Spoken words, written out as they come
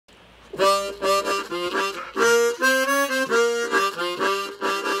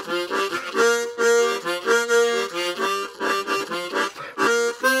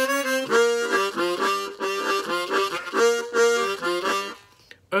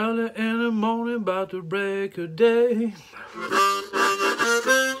Early in the morning, about to break a day.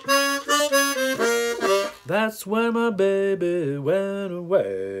 That's when my baby went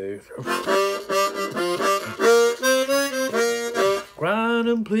away. Crying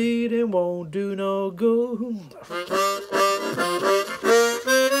and pleading won't do no good.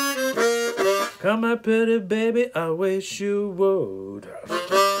 Come my pretty baby, I wish you would.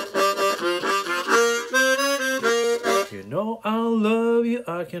 You know I love you,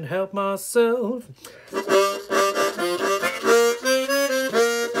 I can help myself.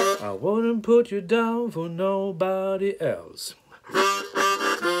 I wouldn't put you down for nobody else.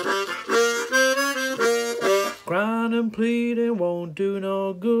 Crying and pleading won't do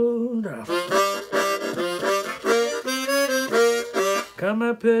no good. Come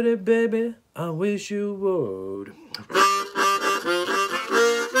my pretty baby, I wish you would.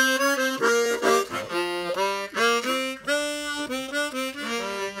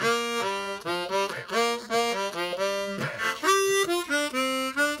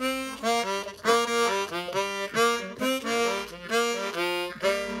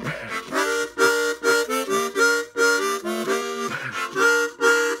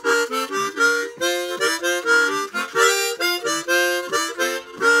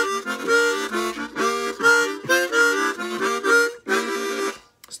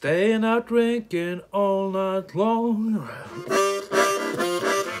 Staying out drinking all night long.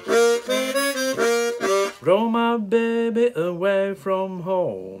 Throw my baby away from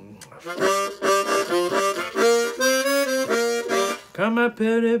home. Come my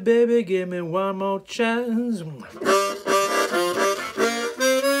pretty baby, give me one more chance.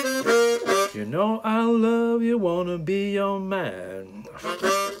 You know I love you, wanna be your man.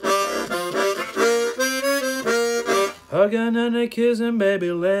 Hugging and a kissing,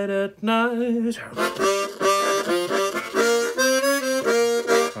 baby, late at night.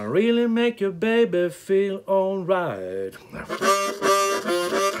 I really make your baby feel alright.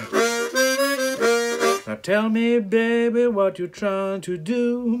 Now tell me, baby, what you trying to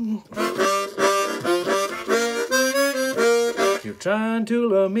do. You're trying to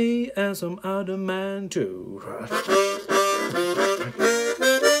love me and some other man too.